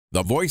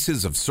The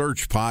Voices of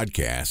Search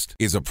podcast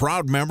is a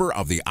proud member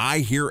of the I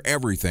Hear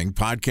Everything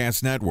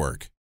podcast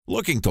network.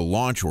 Looking to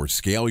launch or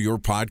scale your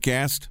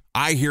podcast?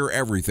 I Hear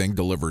Everything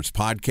delivers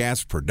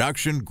podcast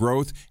production,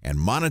 growth, and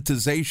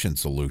monetization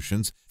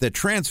solutions that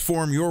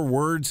transform your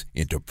words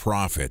into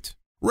profit.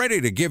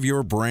 Ready to give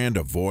your brand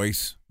a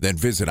voice? Then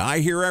visit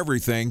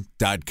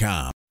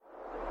iheareverything.com.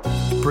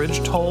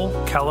 Bridge toll,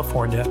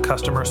 California,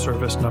 customer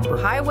service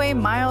number. Highway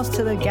miles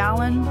to the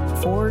gallon,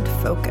 Ford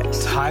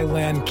Focus.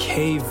 Thailand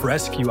cave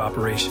rescue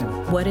operation.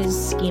 What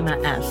is Schema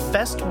F?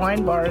 Best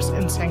wine bars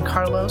in San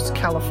Carlos,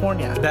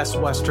 California. Best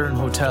Western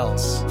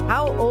hotels.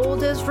 How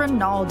old is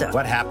Ronaldo?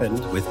 What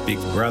happened with Big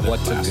Brother?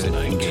 What's a good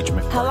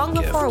engagement? How long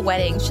before a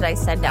wedding should I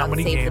send out How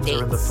many save games the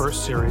are in the dates?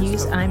 first series?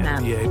 Use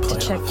IMAP to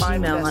check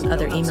email on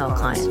other email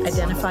clients.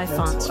 Identify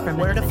fonts from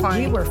Where to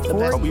find We were the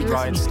 4 best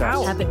years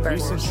out. Habit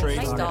bursts.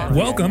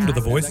 Welcome to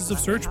the Voices of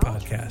Search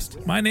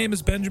podcast. My name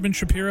is Benjamin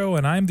Shapiro,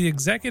 and I'm the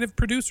executive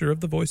producer of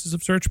the Voices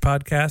of Search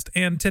podcast.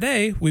 And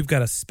today, we've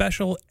got a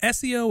special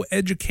SEO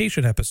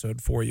education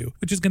episode for you,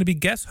 which is going to be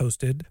guest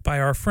hosted by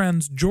our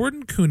friends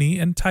Jordan Koene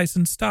and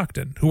Tyson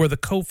Stockton, who are the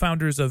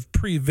co-founders of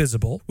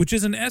Previsible, which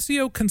is an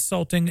SEO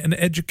consulting and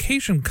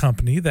education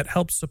company that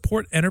helps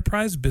support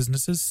enterprise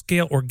businesses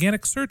scale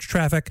organic search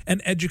traffic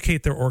and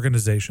educate their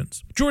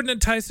organizations. Jordan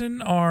and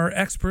Tyson are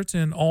experts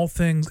in all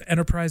things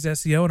enterprise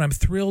SEO, and I'm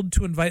thrilled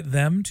to invite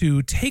them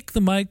to take the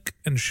mic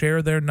and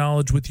share their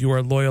knowledge with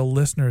your loyal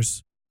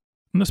listeners.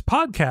 And this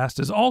podcast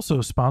is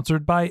also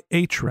sponsored by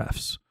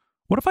Ahrefs.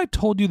 What if I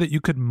told you that you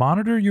could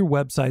monitor your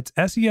website's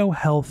SEO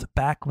health,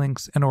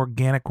 backlinks, and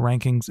organic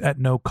rankings at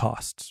no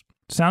costs?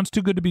 Sounds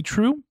too good to be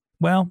true?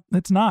 Well,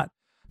 it's not,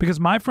 because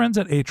my friends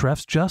at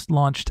Ahrefs just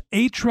launched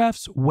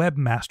Ahrefs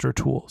Webmaster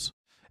Tools.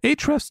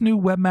 Ahrefs' new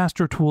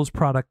Webmaster Tools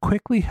product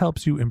quickly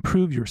helps you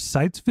improve your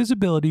site's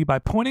visibility by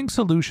pointing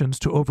solutions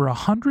to over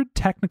 100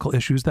 technical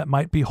issues that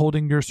might be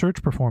holding your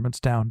search performance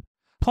down.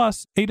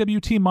 Plus,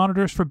 AWT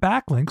monitors for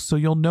backlinks so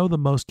you'll know the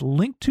most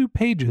linked to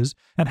pages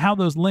and how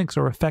those links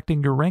are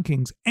affecting your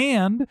rankings.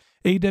 And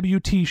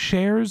AWT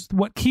shares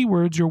what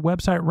keywords your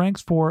website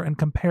ranks for and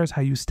compares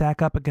how you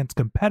stack up against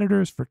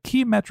competitors for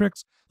key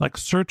metrics like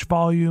search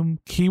volume,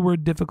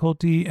 keyword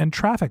difficulty, and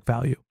traffic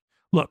value.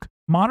 Look,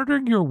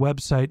 monitoring your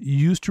website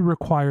used to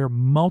require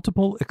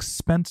multiple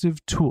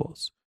expensive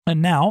tools.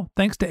 And now,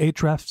 thanks to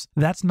Ahrefs,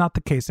 that's not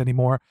the case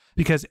anymore,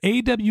 because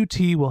AWT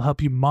will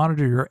help you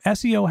monitor your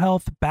SEO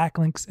health,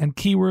 backlinks, and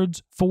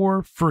keywords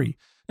for free.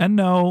 And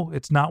no,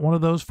 it's not one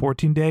of those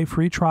 14-day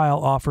free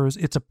trial offers.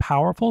 It's a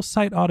powerful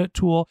site audit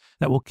tool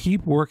that will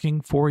keep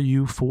working for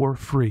you for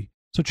free.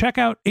 So check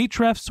out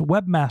Ahrefs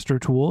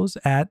Webmaster Tools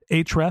at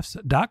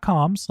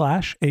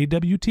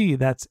ahrefs.com/AWT.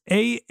 That's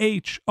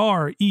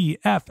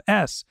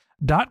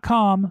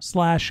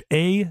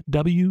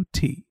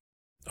ahrefs.com/AWT.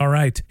 All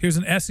right, here's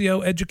an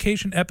SEO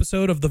education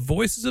episode of the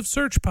Voices of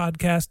Search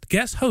podcast,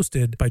 guest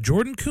hosted by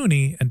Jordan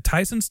Koene and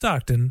Tyson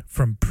Stockton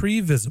from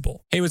Previsible.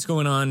 Hey, what's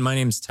going on? My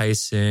name's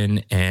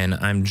Tyson, and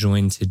I'm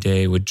joined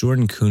today with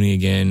Jordan Koene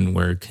again.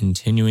 We're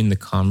continuing the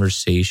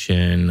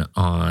conversation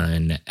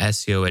on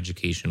SEO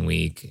Education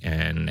Week,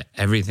 and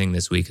everything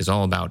this week is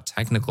all about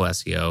technical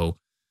SEO.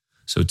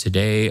 So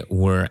today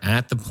we're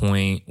at the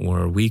point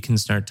where we can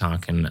start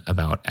talking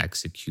about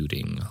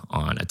executing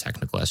on a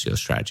technical SEO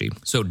strategy.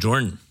 So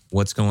Jordan,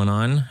 what's going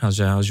on? How's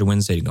your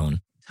Wednesday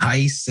going?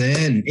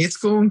 Tyson, it's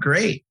going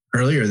great.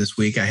 Earlier this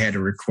week, I had to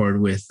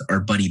record with our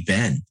buddy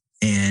Ben,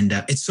 and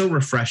it's so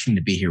refreshing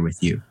to be here with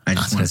you. I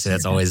was going to say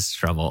that's always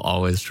trouble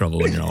when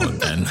you're all with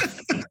Ben.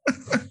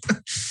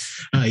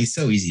 He's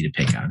so easy to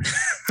pick on.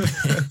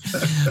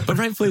 But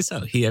rightfully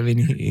so. Every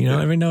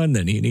now and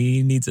then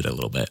he needs it a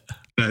little bit.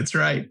 That's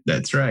right.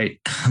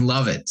 I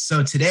love it.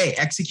 So today,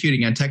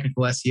 executing on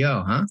technical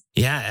SEO, huh?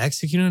 Yeah,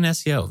 executing on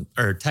SEO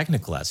or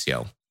technical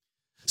SEO.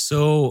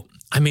 So,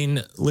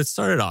 let's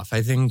start it off.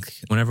 I think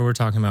whenever we're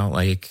talking about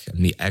like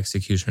the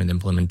execution and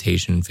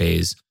implementation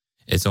phase,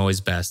 it's always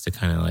best to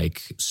kind of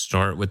like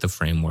start with the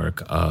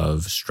framework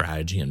of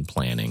strategy and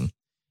planning.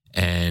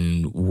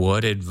 And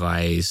what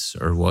advice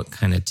or what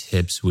kind of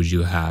tips would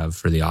you have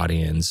for the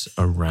audience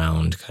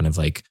around kind of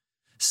like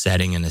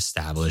setting and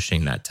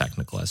establishing that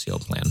technical SEO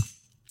plan?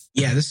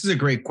 Yeah, this is a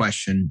great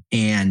question.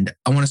 And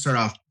I want to start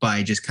off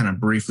by just kind of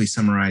briefly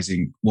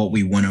summarizing what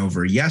we went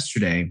over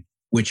yesterday,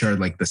 which are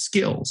like the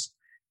skills.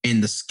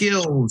 And the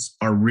skills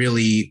are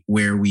really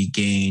where we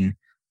gain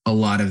a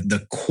lot of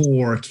the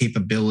core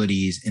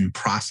capabilities in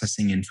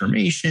processing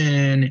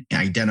information,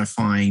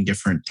 identifying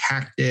different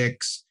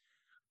tactics.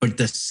 But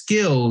the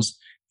skills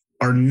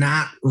are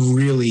not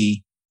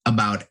really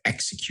about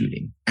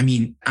executing.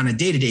 On a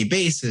day-to-day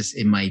basis,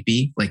 it might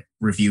be like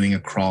reviewing a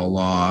crawl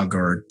log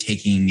or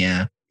taking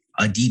a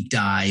deep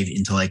dive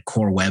into like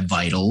core web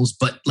vitals,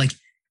 but like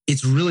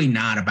it's really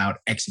not about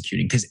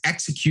executing, because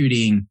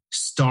executing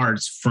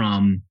starts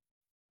from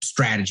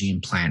strategy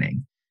and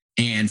planning.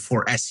 And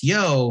for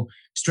SEO,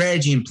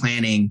 strategy and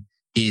planning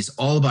is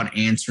all about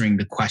answering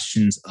the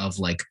questions of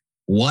like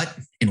what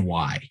and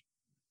why.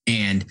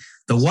 And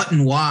the what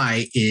and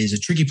why is a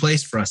tricky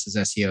place for us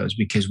as SEOs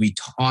because we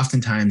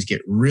oftentimes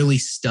get really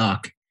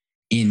stuck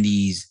in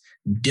these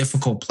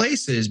difficult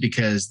places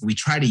because we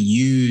try to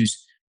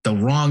use the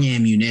wrong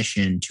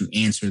ammunition to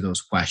answer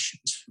those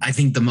questions. I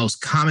think the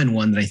most common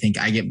one that I think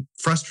I get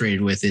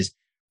frustrated with is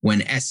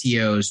when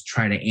SEOs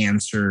try to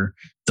answer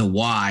the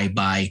why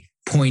by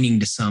pointing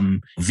to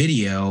some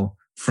video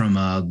from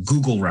a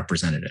Google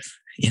representative.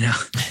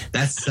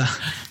 That's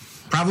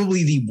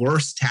probably the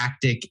worst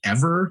tactic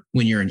ever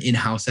when you're an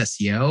in-house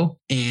SEO.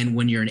 And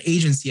when you're an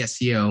agency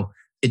SEO,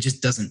 it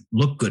just doesn't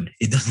look good.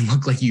 It doesn't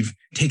look like you've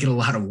taken a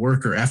lot of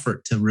work or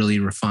effort to really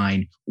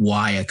refine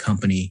why a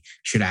company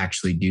should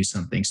actually do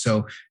something.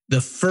 So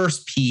the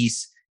first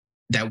piece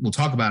that we'll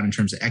talk about in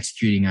terms of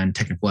executing on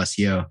technical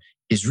SEO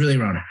is really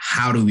around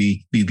how do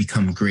we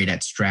become great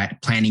at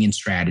planning and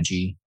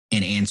strategy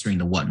and answering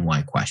the what and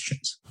why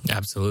questions.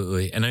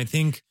 Absolutely. And I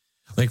think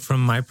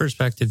from my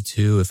perspective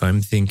too, if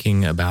I'm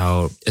thinking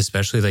about,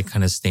 especially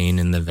kind of staying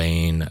in the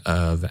vein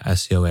of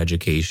SEO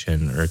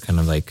education or kind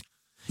of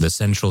the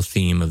central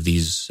theme of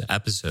these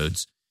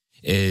episodes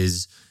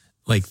is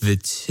the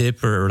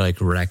tip or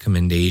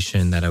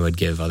recommendation that I would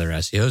give other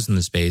SEOs in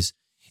the space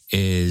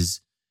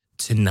is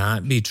to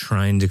not be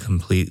trying to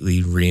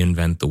completely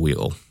reinvent the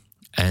wheel.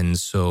 And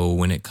so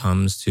when it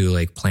comes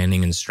to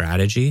planning and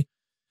strategy,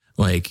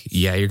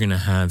 you're going to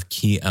have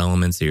key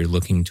elements that you're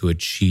looking to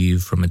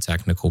achieve from a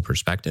technical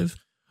perspective,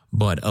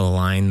 but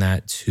align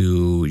that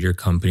to your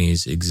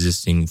company's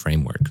existing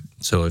framework.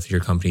 So if your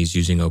company's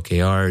using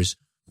OKRs,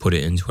 put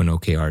it into an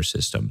OKR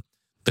system.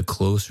 The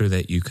closer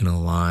that you can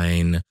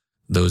align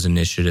those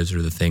initiatives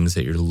or the things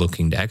that you're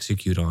looking to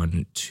execute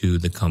on to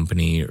the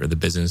company or the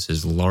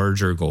business's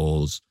larger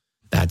goals,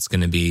 that's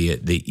going to be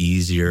the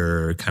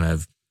easier, kind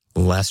of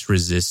less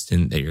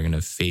resistant that you're going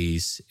to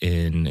face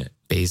in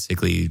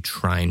basically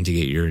trying to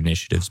get your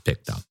initiatives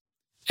picked up.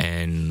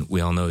 And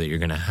we all know that you're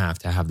going to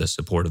have the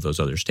support of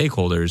those other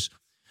stakeholders.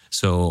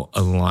 So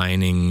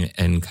aligning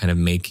and kind of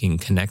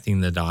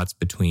connecting the dots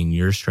between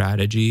your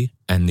strategy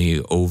and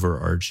the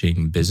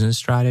overarching business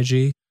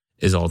strategy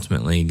is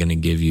ultimately going to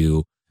give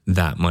you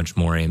that much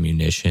more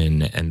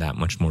ammunition and that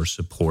much more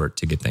support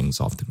to get things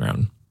off the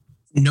ground.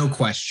 No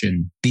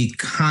question. The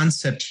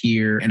concept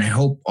here, and I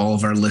hope all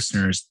of our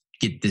listeners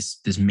get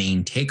this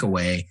main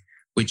takeaway,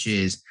 which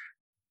is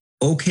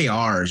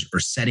OKRs or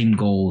setting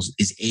goals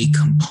is a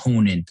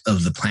component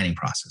of the planning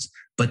process.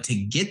 But to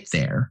get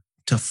there,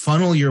 to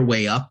funnel your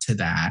way up to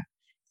that,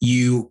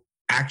 you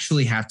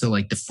actually have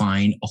to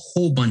define a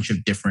whole bunch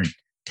of different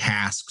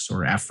tasks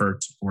or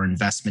efforts or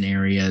investment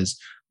areas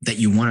that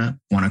you want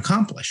to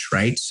accomplish,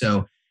 right?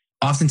 So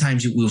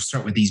oftentimes we'll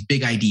start with these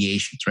big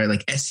ideations, right?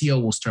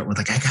 SEO will start with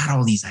I got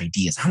all these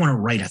ideas. I want to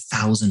write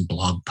 1,000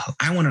 blog posts.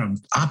 I want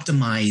to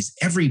optimize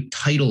every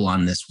title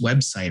on this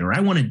website, or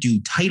I want to do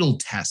title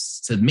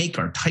tests to make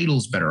our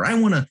titles better. I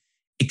want to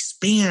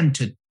expand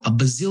to a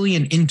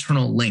bazillion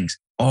internal links.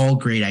 All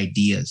great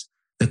ideas.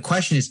 The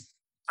question is,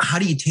 how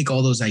do you take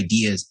all those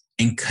ideas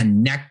and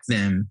connect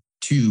them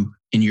to,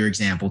 in your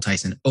example,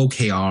 Tyson,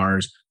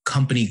 OKRs,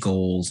 company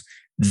goals?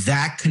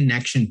 That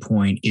connection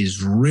point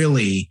is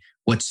really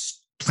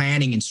what's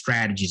planning and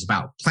strategy is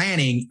about.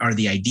 Planning are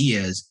the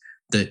ideas.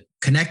 The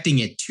connecting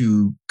it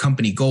to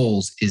company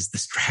goals is the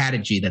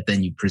strategy that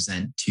then you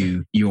present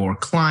to your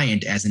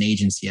client as an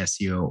agency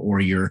SEO or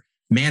your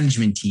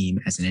management team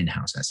as an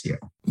in-house SEO.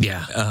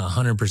 Yeah,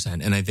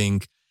 100%. And I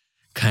think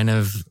kind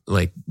of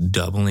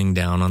doubling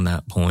down on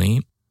that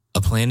point,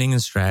 a planning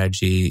and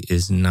strategy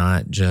is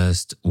not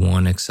just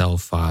one Excel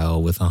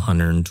file with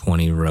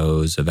 120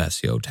 rows of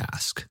SEO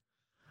task.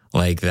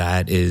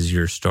 That is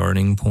your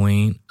starting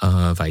point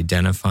of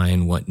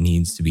identifying what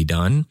needs to be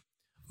done.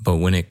 But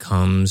when it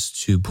comes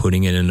to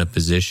putting it in a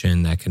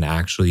position that can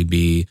actually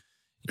be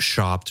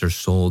shopped or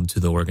sold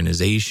to the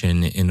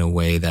organization in a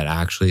way that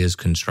actually is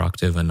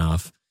constructive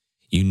enough,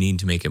 you need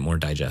to make it more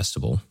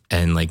digestible.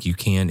 And you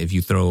can't, if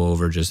you throw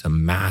over just a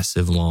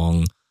massive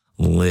long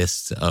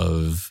list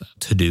of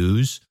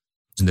to-dos,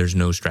 there's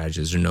no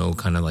strategies, there's no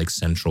kind of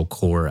central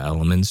core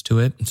elements to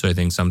it. So I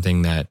think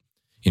something that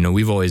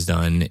we've always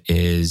done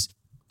is,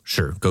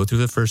 sure, go through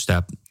the first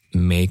step,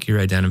 make your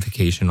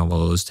identification of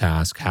all those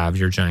tasks, have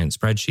your giant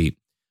spreadsheet,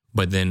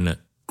 but then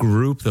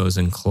group those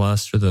and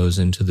cluster those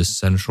into the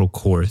central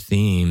core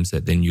themes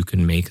that then you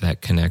can make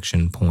that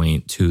connection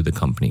point to the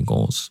company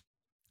goals.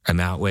 And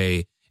that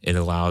way it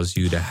allows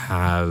you to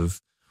have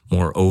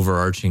more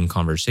overarching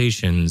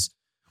conversations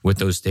with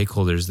those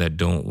stakeholders that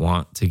don't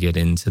want to get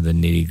into the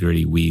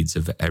nitty-gritty weeds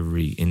of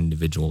every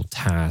individual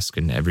task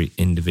and every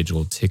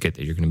individual ticket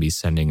that you're going to be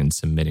sending and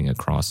submitting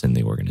across in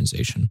the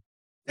organization.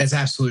 That's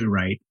absolutely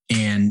right.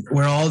 And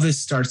where all this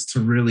starts to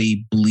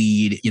really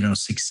bleed,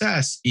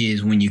 success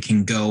is when you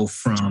can go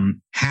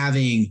from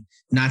having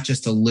not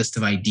just a list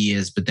of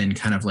ideas, but then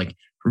kind of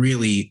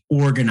really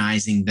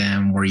organizing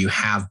them where you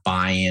have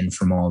buy-in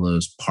from all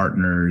those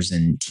partners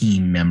and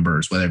team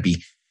members, whether it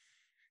be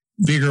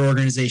bigger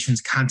organizations,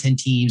 content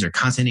teams or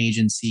content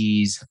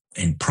agencies,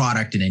 and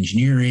product and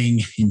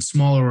engineering. In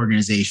smaller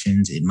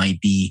organizations, it might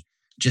be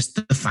just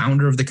the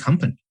founder of the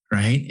company,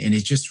 right? And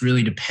it just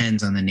really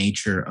depends on the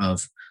nature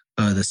of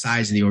the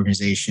size of the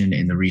organization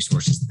and the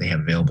resources that they have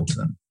available to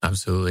them.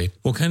 Absolutely.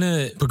 Well, kind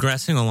of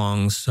progressing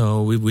along.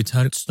 So we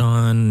touched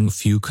on a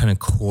few kind of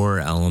core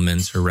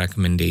elements or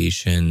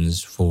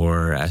recommendations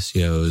for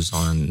SEOs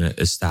on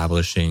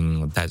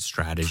establishing that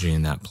strategy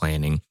and that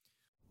planning.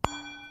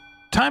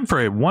 Time for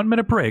a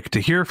 1-minute break to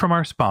hear from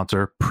our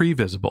sponsor,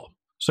 Previsible.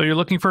 So you're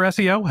looking for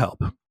SEO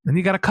help, and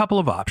you got a couple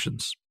of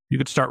options. You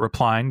could start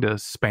replying to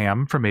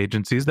spam from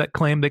agencies that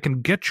claim they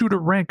can get you to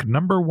rank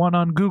number 1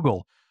 on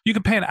Google. You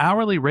can pay an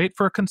hourly rate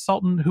for a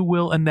consultant who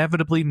will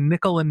inevitably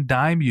nickel and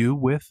dime you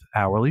with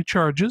hourly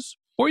charges.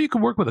 Or you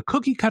can work with a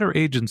cookie-cutter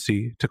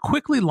agency to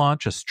quickly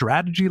launch a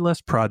strategy-less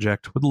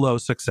project with low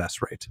success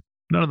rate.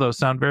 None of those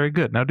sound very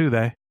good, now do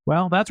they?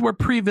 Well, that's where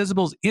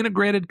Previsible's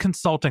integrated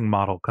consulting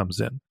model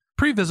comes in.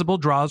 Previsible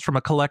draws from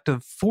a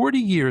collective 40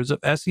 years of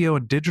SEO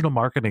and digital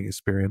marketing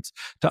experience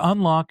to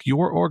unlock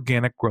your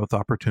organic growth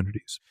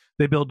opportunities.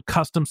 They build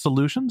custom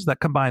solutions that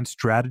combine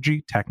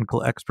strategy,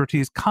 technical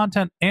expertise,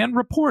 content, and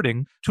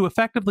reporting to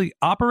effectively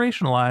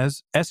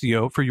operationalize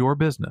SEO for your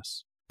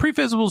business.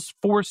 Previsible's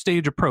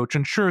 4-stage approach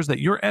ensures that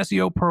your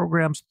SEO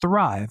programs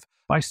thrive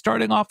by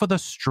starting off with a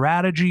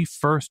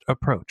strategy-first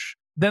approach.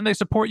 Then they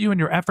support you in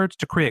your efforts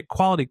to create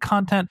quality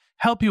content,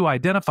 help you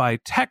identify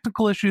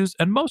technical issues,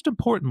 and most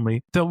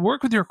importantly, they'll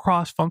work with your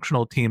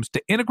cross-functional teams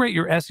to integrate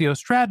your SEO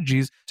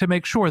strategies to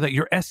make sure that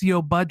your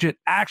SEO budget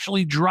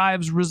actually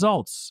drives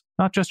results,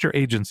 not just your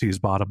agency's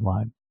bottom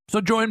line. So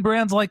join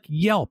brands like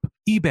Yelp,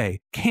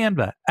 eBay,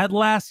 Canva,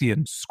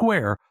 Atlassian,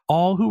 Square,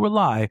 all who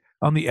rely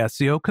on the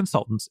SEO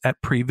consultants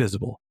at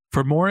Previsible.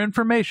 For more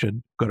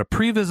information, go to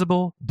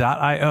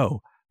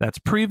previsible.io. That's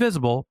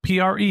Previsible,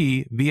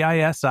 Previsible.io.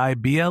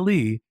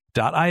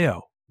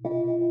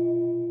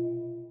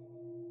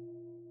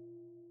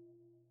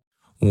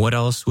 What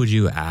else would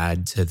you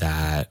add to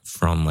that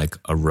from like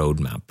a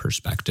roadmap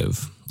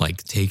perspective?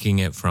 Like taking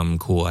it from,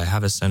 cool, I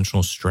have a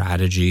central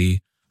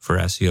strategy for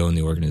SEO in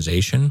the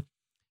organization.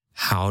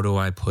 How do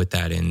I put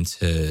that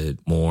into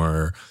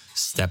more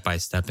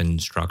step-by-step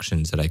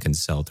instructions that I can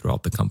sell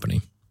throughout the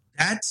company?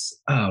 That's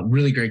a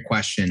really great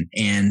question.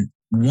 And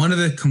one of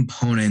the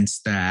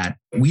components that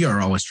we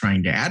are always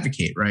trying to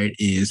advocate, right,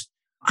 is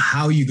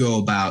how you go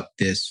about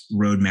this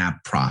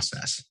roadmap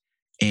process.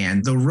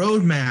 And the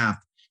roadmap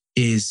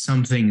is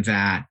something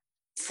that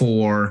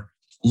for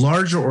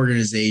larger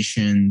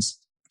organizations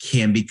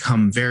can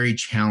become very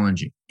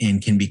challenging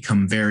and can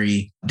become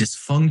very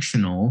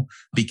dysfunctional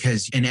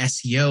because an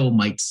SEO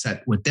might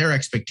set what their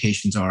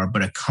expectations are,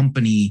 but a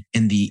company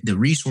and the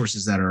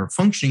resources that are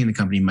functioning in the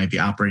company might be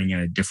operating at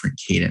a different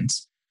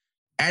cadence.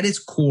 At its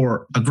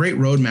core, a great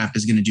roadmap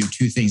is going to do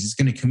 2 things. It's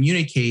going to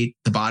communicate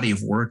the body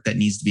of work that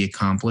needs to be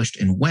accomplished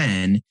and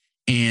when.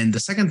 And the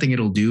second thing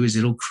it'll do is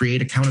it'll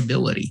create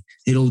accountability.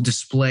 It'll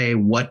display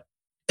what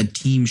a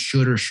team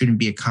should or shouldn't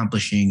be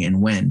accomplishing and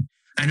when.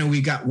 I know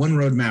we've got one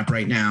roadmap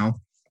right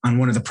now on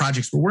one of the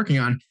projects we're working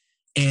on.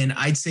 And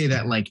I'd say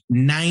that like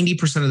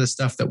 90% of the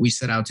stuff that we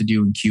set out to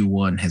do in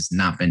Q1 has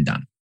not been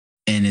done.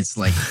 And it's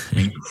like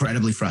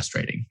incredibly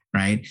frustrating,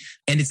 right?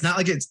 And it's not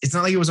like it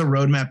was a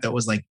roadmap that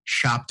was like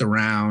shopped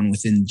around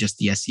within just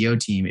the SEO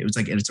team. It was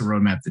like it's a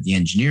roadmap that the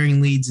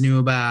engineering leads knew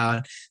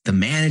about, the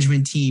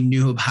management team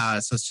knew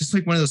about. So it's just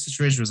like one of those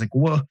situations where it's like,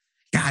 whoa,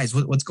 guys,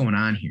 what's going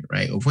on here,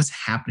 right? What's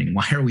happening?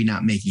 Why are we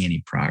not making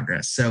any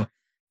progress? So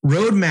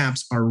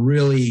roadmaps are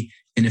really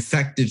an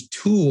effective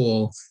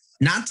tool,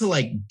 not to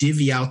like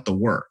divvy out the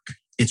work.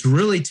 It's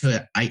really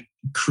to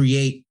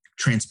create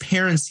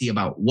transparency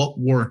about what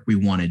work we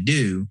want to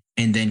do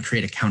and then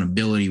create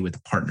accountability with the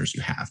partners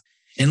you have.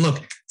 And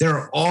look, there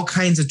are all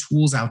kinds of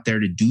tools out there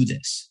to do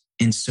this.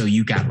 And so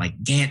you got like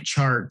Gantt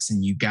charts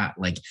and you got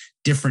like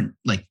different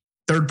like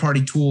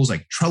third-party tools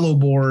like Trello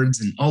boards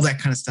and all that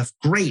kind of stuff.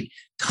 Great.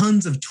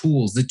 Tons of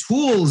tools. The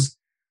tools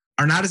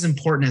are not as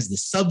important as the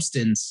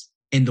substance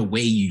in the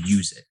way you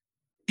use it.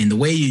 And the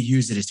way you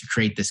use it is to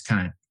create this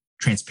kind of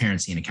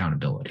transparency and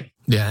accountability.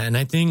 Yeah. And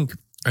I think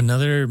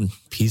another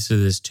piece of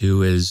this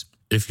too is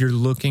if you're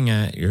looking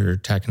at your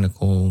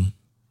technical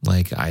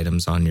like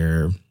items on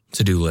your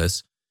to-do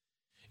list,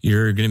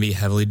 you're going to be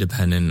heavily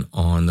dependent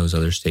on those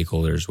other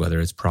stakeholders, whether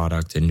it's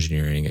product,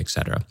 engineering, et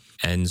cetera.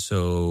 And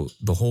so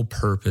the whole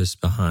purpose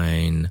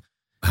behind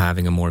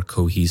having a more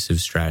cohesive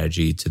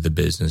strategy to the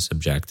business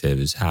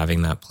objectives,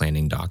 having that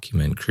planning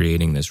document,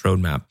 creating this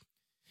roadmap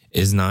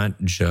is not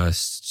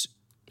just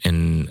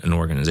in an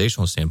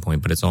organizational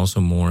standpoint, but it's also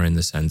more in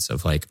the sense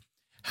of like,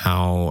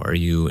 how are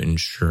you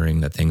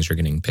ensuring that things are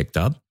getting picked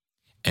up?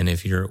 And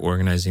if you're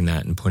organizing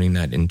that and putting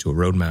that into a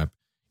roadmap,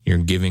 you're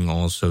giving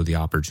also the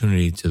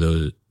opportunity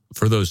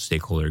for those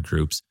stakeholder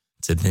groups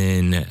to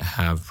then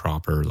have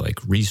proper like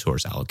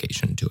resource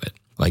allocation to it.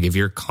 Like if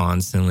you're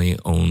constantly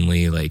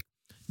only like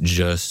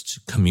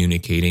just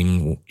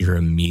communicating your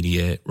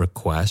immediate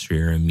request or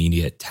your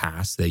immediate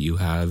task that you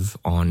have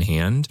on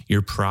hand,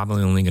 you're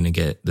probably only going to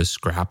get the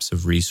scraps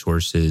of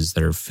resources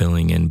that are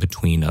filling in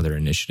between other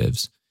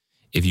initiatives.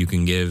 if you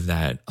can give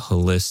that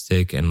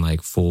holistic and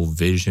like full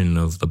vision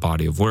of the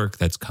body of work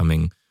that's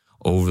coming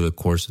over the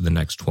course of the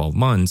next 12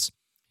 months,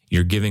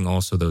 you're giving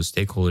also those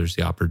stakeholders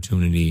the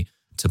opportunity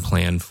to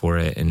plan for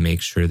it and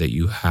make sure that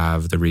you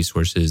have the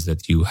resources,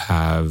 that you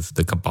have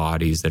the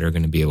bodies that are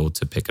going to be able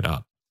to pick it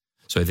up.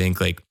 So I think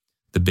like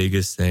the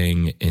biggest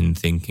thing in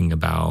thinking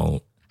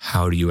about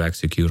how do you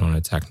execute on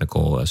a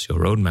technical SEO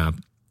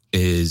roadmap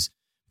is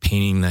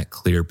painting that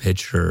clear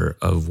picture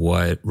of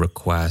what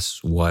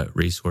requests, what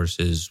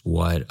resources,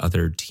 what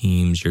other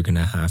teams you're going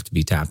to have to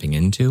be tapping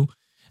into.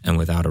 And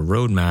without a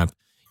roadmap,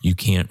 you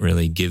can't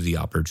really give the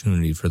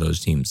opportunity for those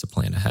teams to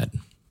plan ahead.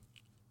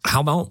 How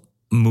about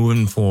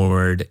moving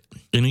forward,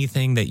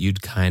 anything that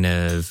you'd kind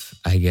of,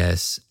 I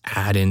guess,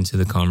 add into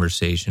the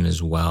conversation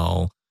as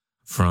well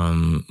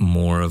from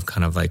more of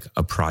kind of like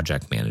a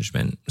project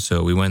management?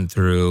 So we went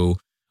through,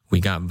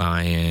 we got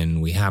buy-in,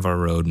 we have our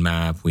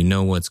roadmap, we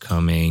know what's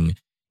coming,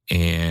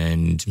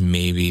 and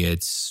maybe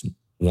it's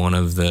one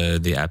of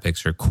the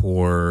epics or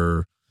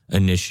core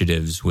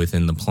initiatives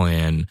within the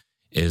plan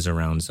is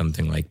around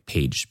something like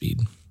page speed.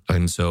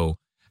 And so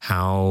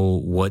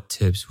what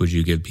tips would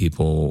you give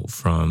people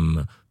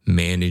from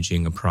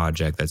managing a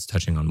project that's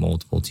touching on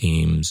multiple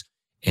teams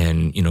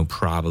and,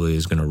 probably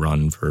is going to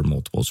run for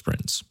multiple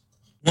sprints?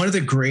 One of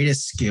the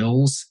greatest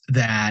skills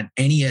that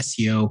any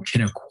SEO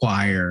can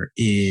acquire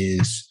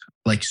is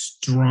like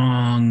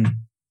strong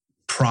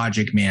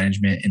project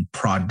management and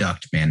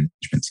product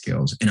management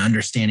skills, and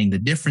understanding the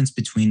difference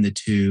between the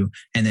two.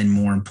 And then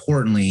more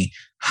importantly,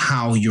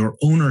 how your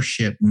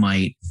ownership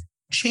might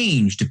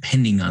change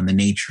depending on the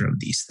nature of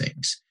these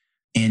things.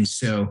 And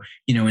so,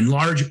 in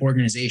large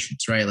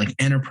organizations, right, like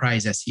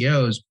enterprise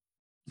SEOs,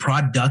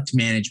 product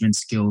management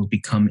skills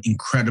become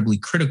incredibly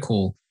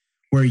critical,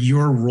 where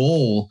your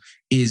role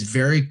is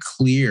very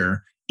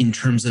clear in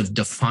terms of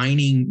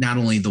defining not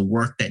only the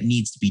work that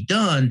needs to be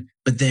done,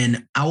 but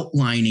then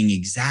outlining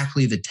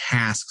exactly the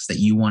tasks that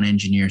you want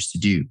engineers to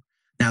do.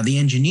 Now, the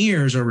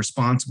engineers are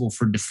responsible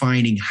for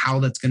defining how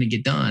that's going to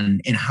get done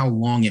and how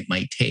long it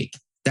might take.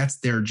 That's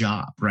their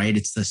job, right?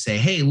 It's to say,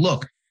 hey,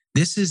 look,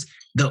 this is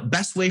the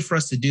best way for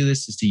us to do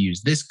this is to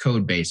use this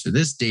code base or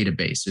this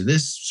database or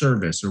this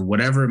service or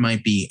whatever it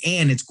might be.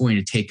 And it's going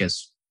to take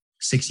us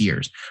 6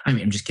 years. I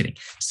mean, I'm just kidding,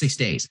 6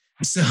 days.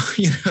 So,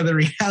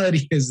 the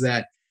reality is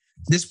that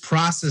this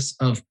process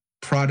of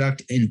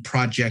product and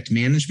project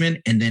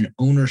management and then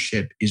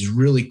ownership is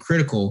really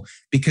critical,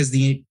 because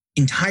the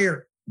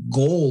entire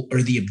goal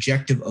or the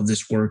objective of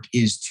this work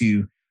is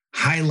to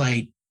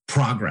highlight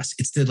progress.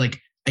 It's to like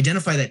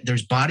identify that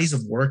there's bodies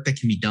of work that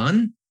can be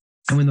done.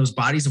 And when those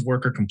bodies of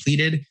work are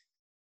completed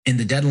and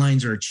the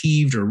deadlines are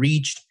achieved or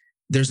reached,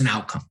 there's an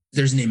outcome,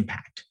 there's an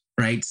impact,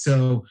 right?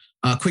 So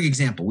a quick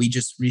example, we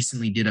just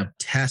recently did a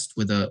test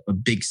with a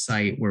big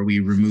site where we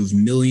removed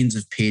millions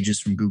of pages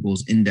from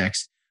Google's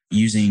index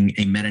using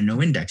a meta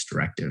no index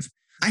directive.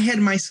 I had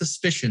my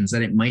suspicions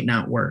that it might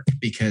not work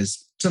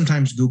because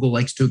sometimes Google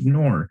likes to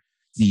ignore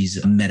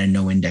these meta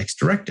no index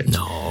directives.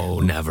 No,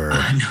 never.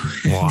 No,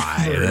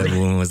 Why? never.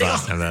 When was the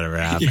last time that ever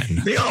happened?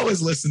 They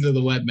always listen to the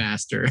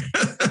webmaster.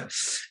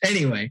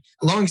 Anyway,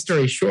 long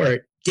story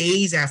short,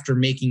 days after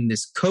making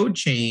this code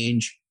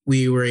change,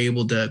 we were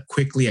able to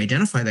quickly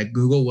identify that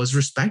Google was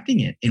respecting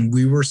it. And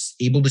we were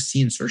able to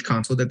see in Search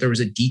Console that there was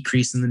a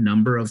decrease in the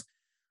number of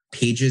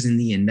pages in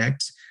the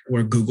index,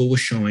 where Google was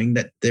showing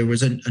that there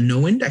was a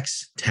no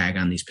index tag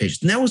on these pages.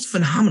 And that was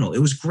phenomenal. It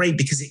was great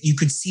because you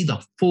could see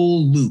the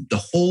full loop,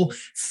 the whole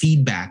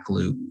feedback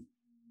loop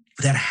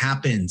that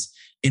happens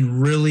in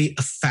really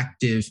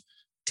effective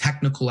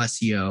technical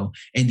SEO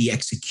and the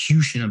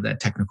execution of that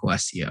technical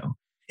SEO.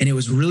 And it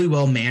was a really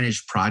well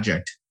managed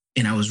project.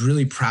 And I was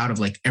really proud of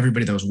like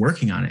everybody that was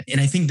working on it.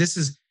 And I think this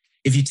is,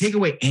 if you take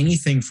away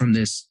anything from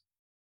this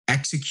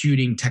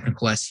executing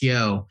technical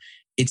SEO,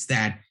 it's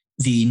that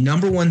the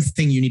number one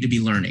thing you need to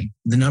be learning,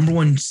 the number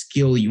one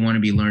skill you want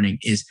to be learning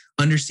is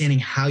understanding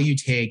how you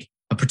take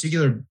a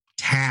particular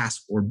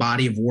task or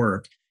body of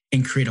work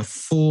and create a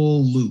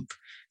full loop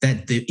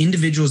that the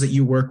individuals that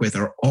you work with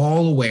are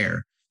all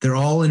aware, they're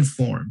all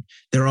informed,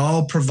 they're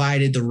all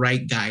provided the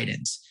right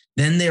guidance.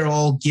 Then they're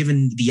all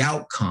given the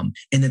outcome,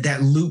 and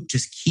that loop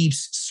just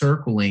keeps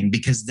circling,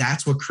 because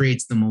that's what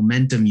creates the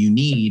momentum you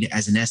need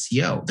as an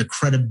SEO, the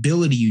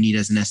credibility you need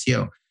as an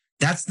SEO.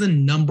 That's the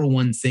number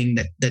one thing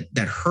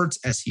that hurts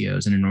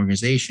SEOs in an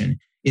organization,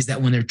 is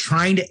that when they're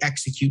trying to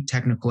execute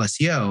technical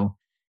SEO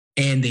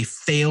and they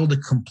fail to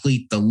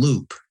complete the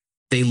loop,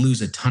 they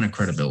lose a ton of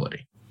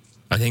credibility.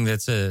 I think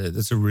that's a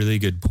really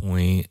good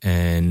point,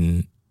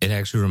 and it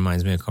actually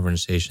reminds me of a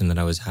conversation that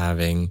I was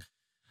having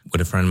with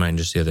a friend of mine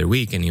just the other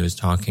week, and he was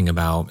talking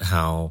about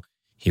how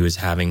he was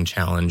having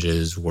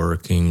challenges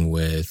working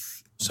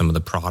with some of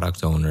the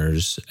product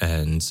owners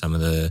and some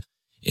of the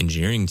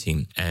engineering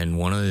team. And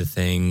one of the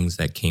things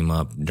that came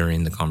up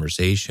during the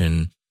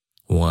conversation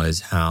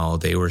was how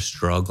they were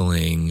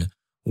struggling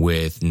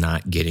with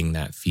not getting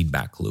that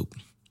feedback loop.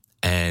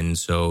 And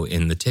so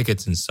in the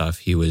tickets and stuff,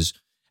 he was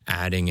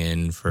adding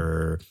in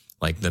for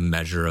like the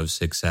measure of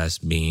success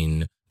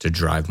being to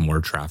drive more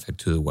traffic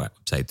to the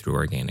website through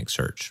organic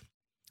search.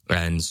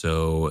 And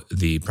so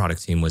the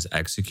product team was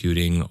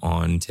executing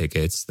on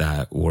tickets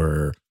that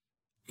were,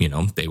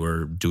 they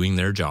were doing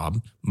their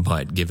job,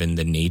 but given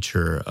the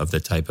nature of the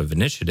type of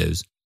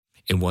initiatives,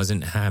 it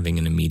wasn't having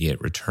an immediate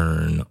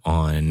return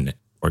on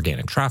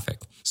organic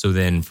traffic. So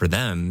then for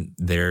them,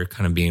 they're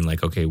kind of being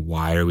like, okay,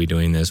 why are we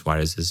doing this? Why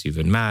does this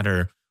even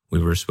matter? We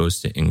were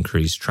supposed to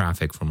increase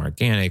traffic from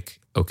organic.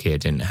 Okay,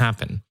 it didn't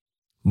happen.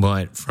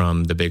 But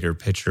from the bigger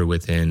picture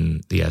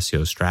within the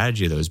SEO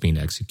strategy that was being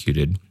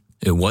executed,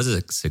 it was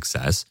a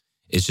success.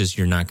 It's just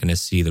you're not going to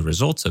see the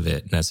results of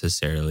it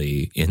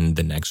necessarily in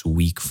the next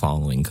week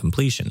following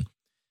completion.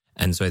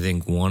 And so I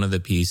think one of the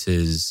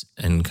pieces,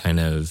 and kind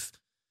of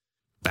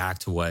back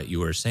to what you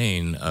were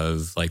saying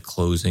of like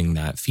closing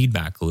that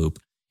feedback loop,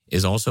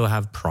 is also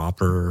have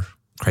proper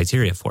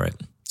criteria for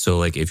it. So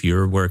like if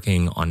you're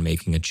working on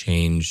making a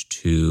change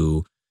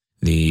to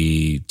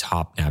the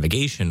top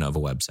navigation of a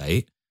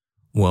website,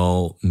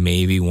 well,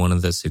 maybe one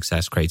of the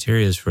success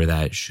criteria for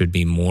that should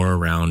be more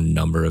around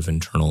number of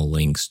internal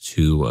links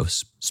to a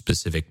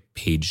specific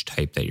page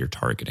type that you're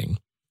targeting.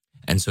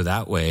 And so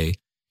that way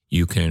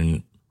you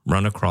can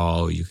run a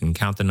crawl, you can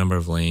count the number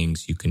of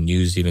links, you can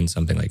use even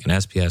something like an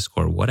SPS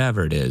score,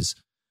 whatever it is,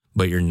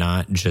 but you're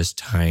not just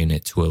tying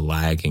it to a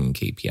lagging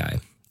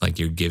KPI. Like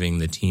you're giving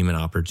the team an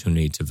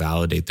opportunity to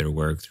validate their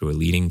work through a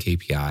leading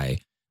KPI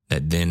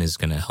that then is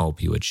going to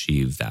help you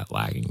achieve that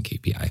lagging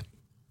KPI.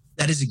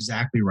 That is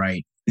exactly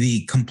right.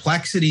 The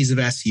complexities of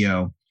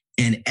SEO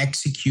and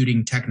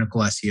executing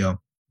technical SEO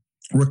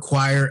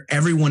require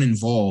everyone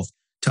involved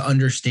to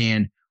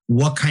understand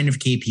what kind of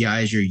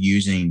KPIs you're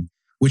using,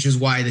 which is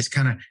why this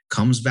kind of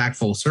comes back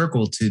full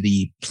circle to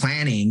the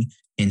planning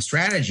and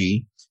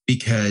strategy.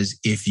 Because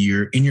if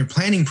you're in your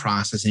planning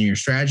process and your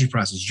strategy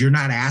process, you're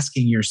not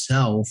asking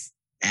yourself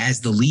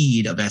as the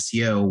lead of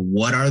SEO,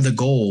 what are the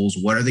goals?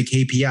 What are the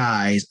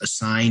KPIs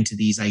assigned to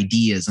these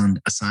ideas,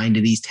 assigned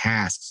to these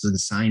tasks,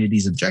 assigned to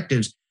these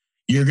objectives?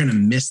 You're going to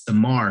miss the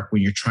mark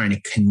when you're trying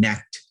to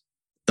connect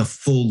the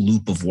full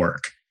loop of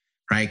work,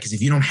 right? Because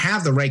if you don't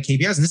have the right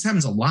KPIs, and this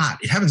happens a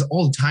lot, it happens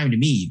all the time to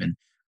me even,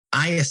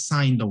 I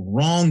assign the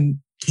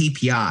wrong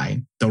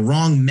KPI, the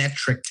wrong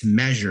metric to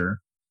measure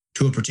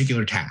to a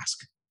particular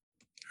task,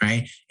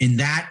 right? And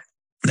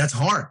that's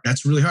hard.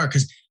 That's really hard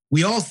because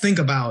we all think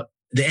about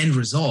the end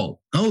result.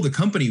 Oh, the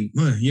company,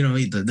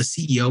 the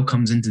CEO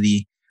comes into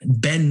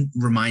Ben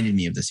reminded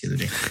me of this the other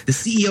day. The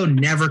CEO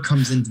never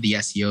comes into the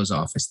SEO's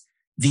office.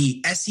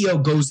 The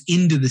SEO goes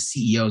into the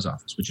CEO's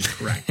office, which is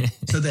correct.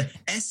 So the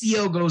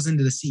SEO goes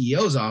into the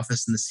CEO's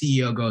office and the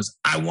CEO goes,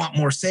 I want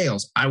more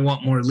sales. I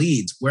want more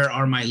leads. Where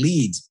are my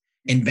leads?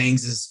 And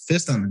bangs his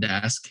fist on the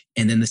desk.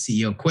 And then the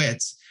CEO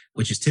quits,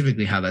 which is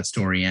typically how that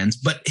story ends.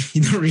 But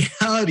the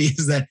reality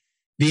is that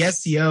the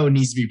SEO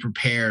needs to be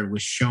prepared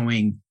with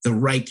showing the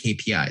right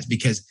KPIs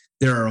because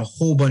there are a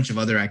whole bunch of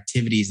other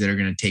activities that are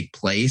going to take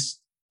place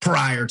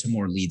prior to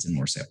more leads and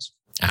more sales.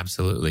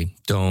 Absolutely.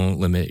 Don't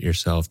limit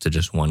yourself to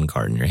just one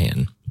card in your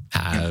hand.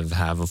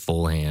 Have a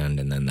full hand,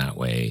 and then that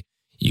way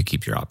you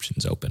keep your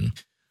options open.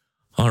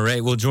 All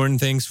right. Well, Jordan,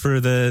 thanks for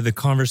the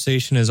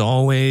conversation as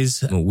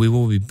always. We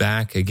will be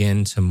back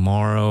again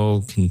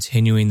tomorrow,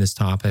 continuing this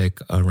topic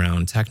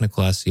around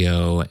technical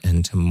SEO.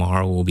 And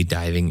tomorrow we'll be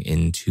diving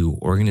into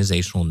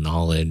organizational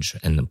knowledge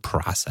and the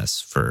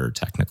process for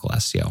technical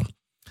SEO.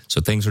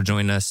 So thanks for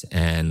joining us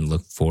and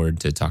look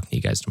forward to talking to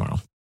you guys tomorrow.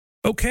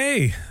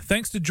 Okay,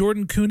 thanks to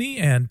Jordan Koene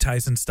and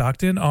Tyson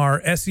Stockton,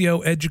 our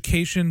SEO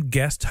education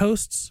guest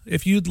hosts.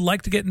 If you'd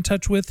like to get in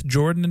touch with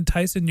Jordan and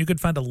Tyson, you can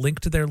find a link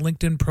to their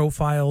LinkedIn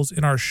profiles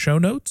in our show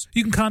notes.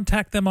 You can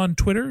contact them on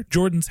Twitter.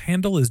 Jordan's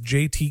handle is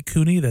JT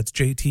Koene, that's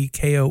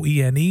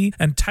JTKOENE,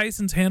 and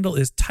Tyson's handle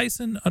is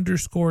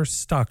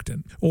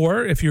Tyson_Stockton.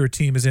 Or if your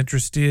team is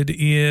interested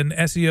in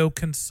SEO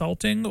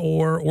consulting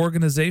or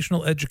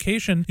organizational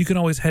education, you can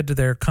always head to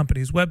their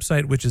company's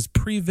website, which is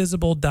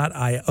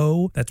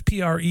previsible.io. That's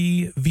previsible.io.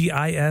 And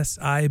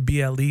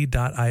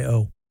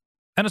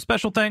a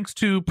special thanks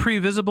to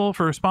Previsible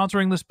for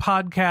sponsoring this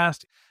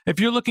podcast. If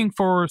you're looking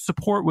for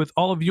support with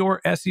all of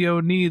your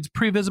SEO needs,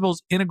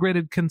 Previsible's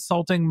integrated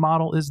consulting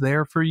model is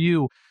there for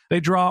you. They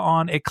draw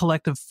on a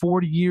collective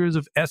 40 years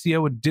of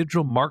SEO and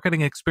digital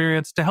marketing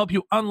experience to help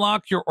you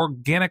unlock your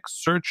organic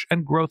search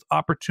and growth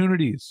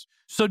opportunities.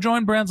 So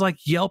join brands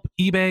like Yelp,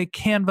 eBay,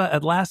 Canva,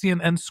 Atlassian,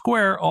 and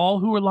Square, all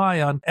who rely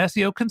on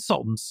SEO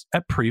consultants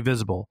at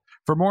Previsible.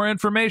 For more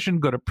information,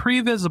 go to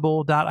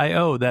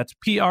previsible.io. That's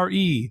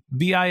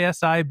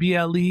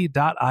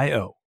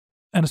previsible.io.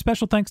 And a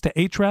special thanks to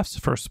Ahrefs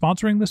for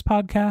sponsoring this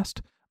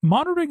podcast.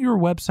 Monitoring your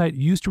website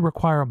used to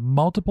require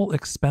multiple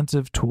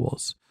expensive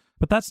tools,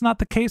 but that's not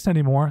the case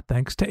anymore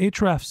thanks to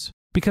Ahrefs,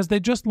 because they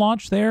just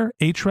launched their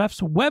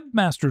Ahrefs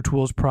Webmaster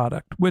Tools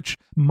product, which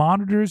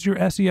monitors your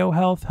SEO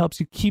health, helps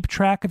you keep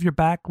track of your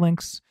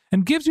backlinks,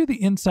 and gives you the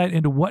insight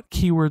into what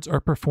keywords are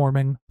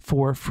performing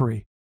for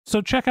free. So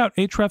check out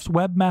Ahrefs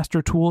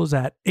Webmaster Tools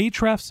at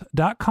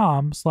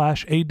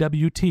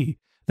ahrefs.com/AWT.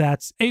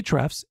 That's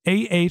Ahrefs,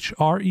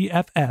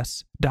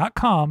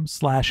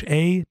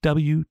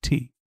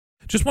 AHREFS.com/AWT.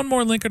 Just one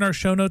more link in our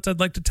show notes I'd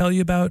like to tell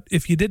you about.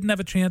 If you didn't have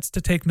a chance to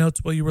take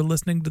notes while you were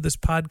listening to this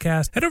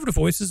podcast, head over to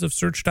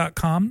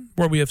voicesofsearch.com,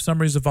 where we have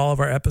summaries of all of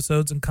our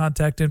episodes and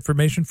contact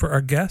information for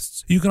our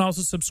guests. You can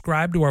also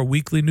subscribe to our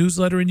weekly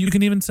newsletter, and you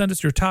can even send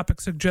us your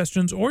topic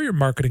suggestions or your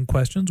marketing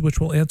questions, which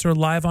we'll answer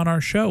live on our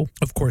show.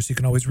 Of course, you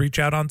can always reach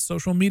out on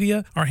social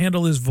media. Our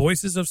handle is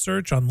Voices of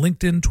Search on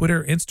LinkedIn,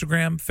 Twitter,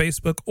 Instagram,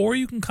 Facebook, or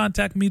you can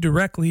contact me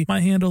directly.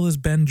 My handle is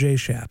Ben J.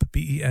 Shap,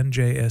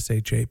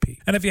 BenJShap.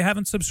 And if you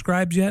haven't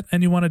subscribed yet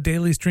and you want a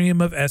daily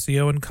stream of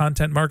SEO and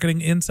content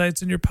marketing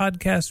insights in your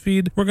podcast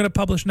feed, we're going to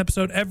publish an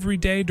episode every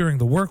day during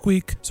the work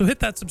week. So hit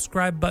that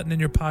subscribe button in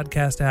your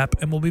podcast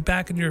app and we'll be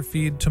back in your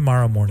feed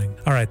tomorrow morning.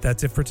 All right,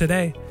 that's it for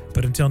today.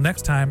 But until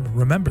next time,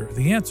 remember,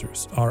 the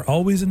answers are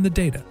always in the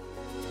data.